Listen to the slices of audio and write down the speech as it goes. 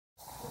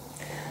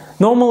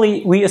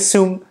Normally, we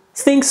assume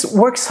things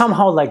work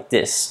somehow like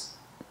this.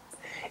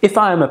 If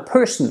I am a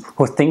person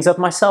who thinks of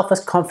myself as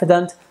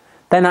confident,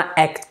 then I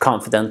act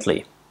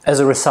confidently as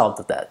a result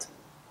of that.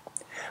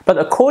 But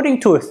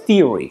according to a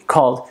theory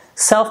called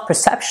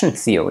self-perception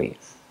theory,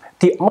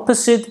 the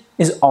opposite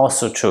is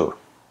also true.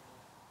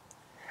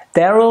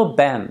 Daryl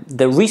Bem,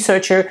 the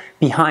researcher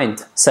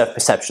behind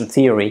self-perception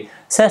theory,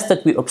 says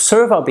that we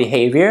observe our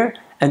behavior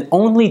and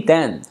only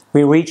then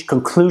we reach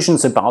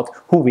conclusions about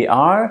who we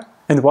are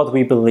and what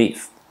we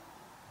believe.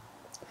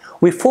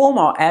 We form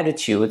our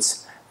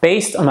attitudes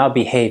based on our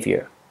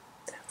behavior.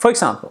 For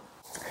example,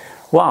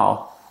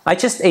 wow, I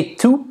just ate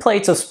 2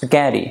 plates of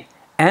spaghetti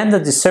and a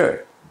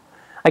dessert.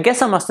 I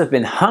guess I must have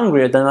been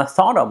hungrier than I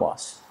thought I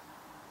was.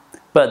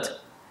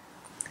 But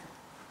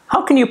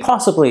how can you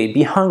possibly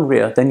be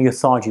hungrier than you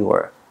thought you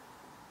were?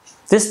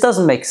 This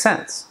doesn't make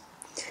sense,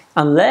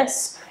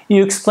 unless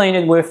you explain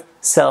it with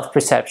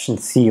self-perception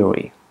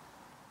theory.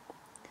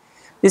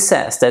 This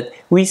says that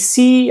we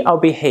see our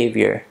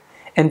behavior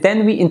and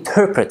then we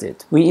interpret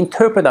it. We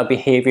interpret our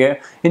behavior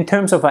in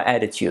terms of our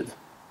attitude.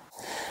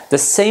 The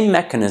same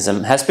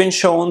mechanism has been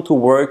shown to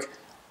work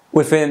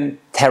within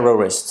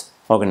terrorist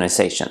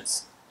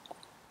organizations.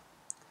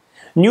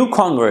 New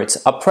converts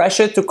are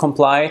pressured to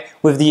comply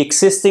with the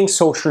existing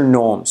social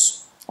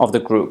norms of the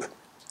group.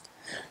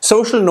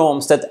 Social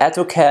norms that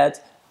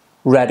advocate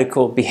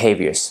radical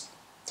behaviors.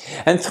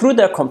 And through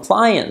their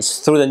compliance,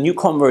 through the new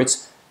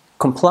converts'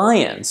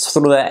 compliance,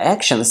 through their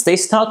actions, they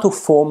start to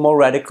form more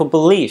radical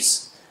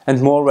beliefs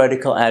and more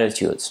radical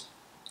attitudes.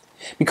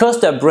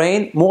 Because their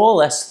brain more or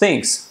less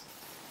thinks,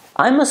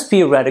 I must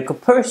be a radical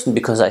person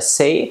because I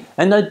say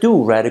and I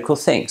do radical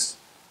things.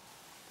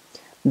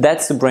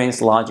 That's the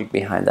brain's logic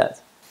behind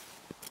that.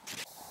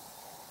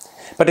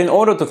 But in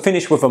order to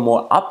finish with a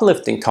more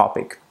uplifting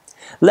topic,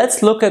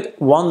 let's look at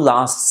one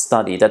last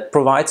study that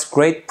provides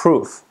great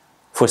proof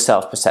for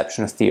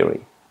self-perception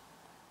theory.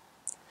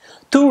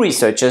 2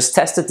 researchers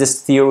tested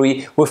this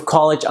theory with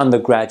college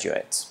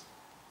undergraduates.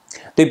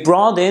 They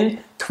brought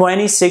in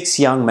 26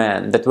 young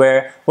men that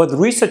were what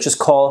researchers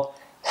call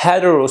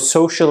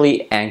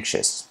heterosocially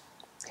anxious.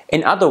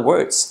 In other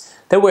words,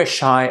 they were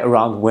shy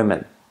around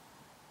women.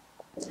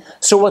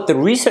 So what the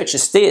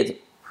researchers did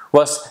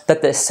was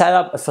that they set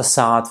up a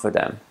facade for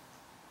them.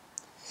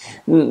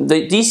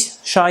 These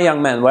shy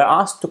young men were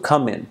asked to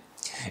come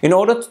in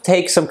order to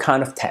take some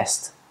kind of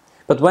test.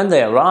 But when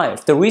they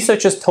arrived, the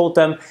researchers told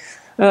them,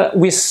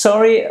 we're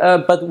sorry,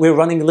 but we're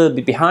running a little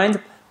bit behind.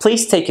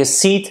 Please take a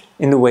seat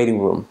in the waiting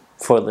room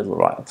for a little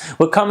while.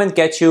 We'll come and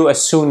get you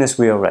as soon as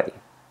we are ready.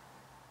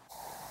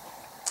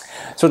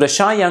 So the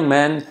shy young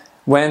men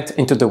went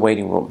into the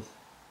waiting room.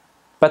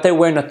 But they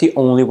were not the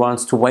only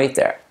ones to wait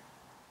there.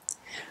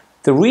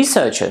 The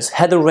researchers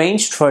had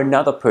arranged for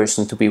another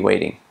person to be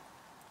waiting.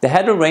 They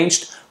had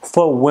arranged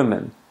for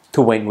women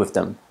to wait with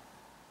them.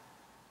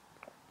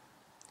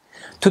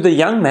 To the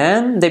young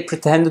man, they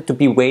pretended to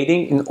be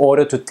waiting in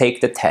order to take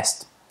the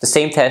test. The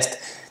same test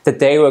that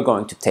they were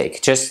going to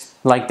take, just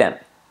like them.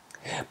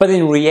 But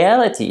in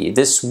reality,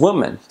 this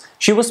woman,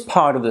 she was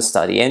part of the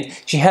study and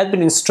she had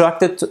been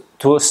instructed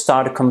to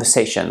start a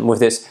conversation with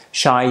this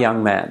shy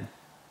young man.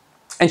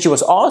 And she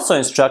was also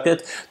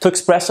instructed to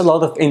express a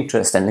lot of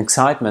interest and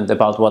excitement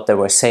about what they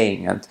were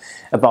saying and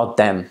about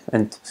them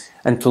and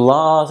to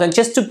laugh and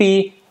just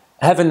to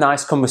have a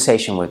nice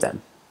conversation with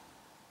them.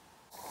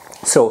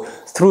 So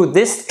through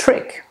this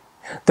trick,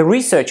 the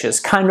researchers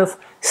kind of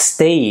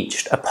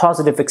staged a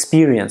positive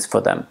experience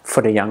for them,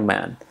 for the young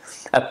man,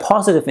 a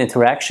positive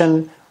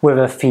interaction with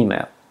a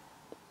female.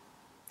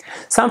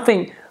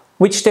 Something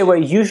which they were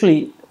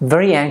usually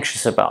very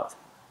anxious about.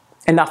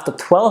 And after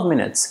 12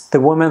 minutes, the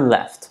woman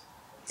left.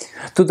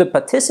 To the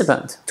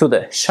participant, to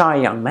the shy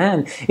young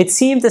man, it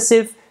seemed as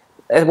if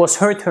it was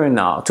her turn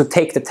now to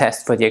take the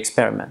test for the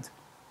experiment.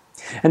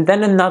 And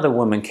then another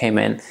woman came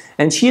in,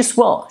 and she as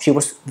well, she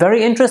was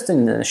very interested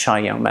in the shy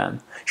young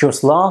man. She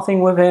was laughing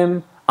with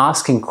him,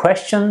 asking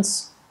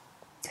questions.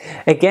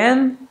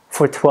 Again,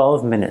 for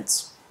 12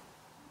 minutes.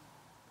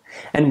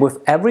 And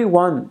with every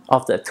one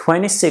of the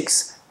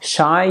 26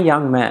 shy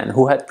young men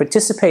who had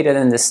participated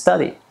in this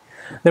study,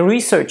 the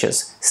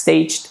researchers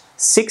staged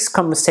 6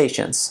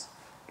 conversations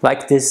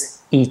like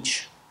this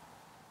each.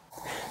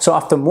 So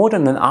after more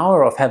than an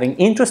hour of having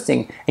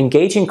interesting,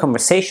 engaging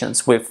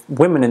conversations with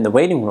women in the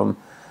waiting room,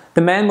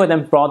 the men were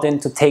then brought in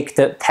to take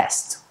the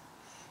test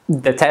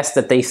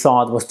that they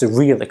thought was the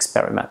real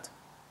experiment.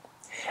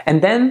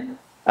 And then,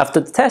 after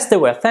the test, they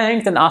were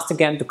thanked and asked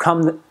again to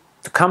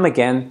come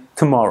again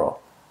tomorrow.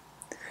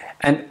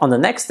 And on the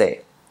next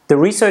day, the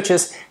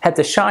researchers had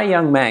the shy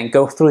young man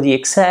go through the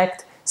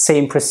exact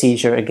same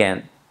procedure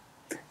again.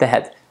 They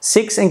had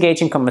 6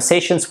 engaging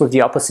conversations with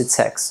the opposite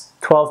sex,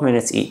 12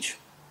 minutes each.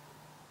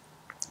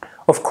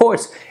 Of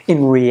course,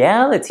 in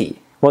reality,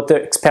 what the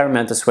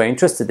experimenters were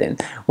interested in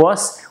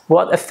was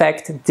what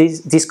effect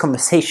these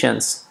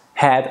conversations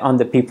had on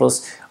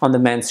the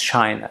men's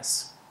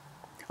shyness,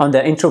 on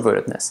their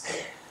introvertedness.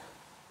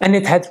 And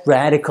it had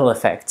radical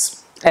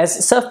effects.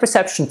 As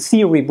self-perception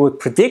theory would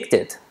predict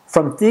it,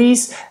 From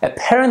these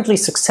apparently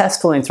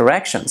successful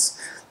interactions,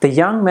 the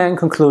young man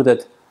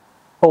concluded,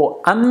 "Oh,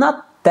 I'm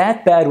not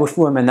that bad with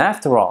women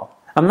after all.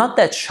 I'm not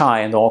that shy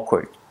and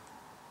awkward."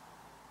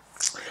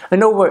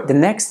 And over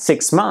the next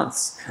 6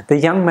 months, the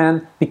young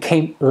man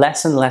became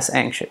less and less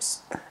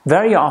anxious.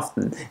 Very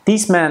often,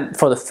 these men,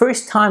 for the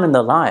first time in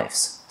their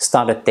lives,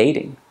 started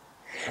dating.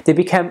 They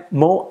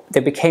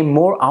became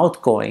more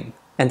outgoing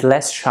and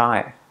less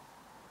shy.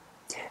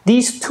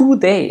 These 2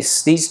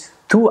 days, these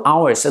 2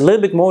 hours, a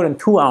little bit more than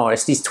 2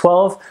 hours, these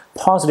 12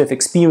 positive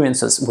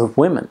experiences with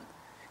women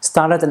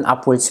started an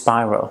upward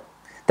spiral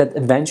that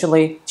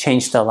eventually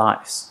changed their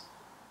lives.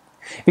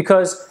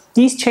 Because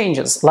these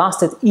changes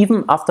lasted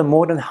even after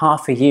more than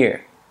half a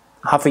year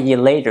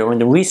later, when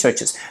the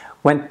researchers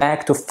went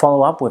back to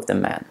follow up with the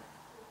man.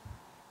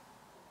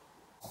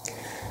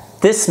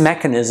 This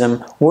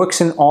mechanism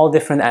works in all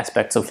different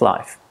aspects of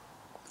life.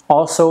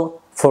 Also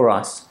for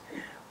us.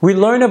 We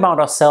learn about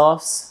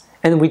ourselves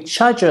and we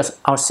judge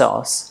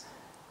ourselves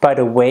by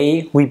the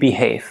way we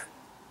behave.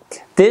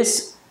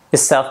 This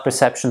is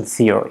self-perception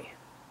theory.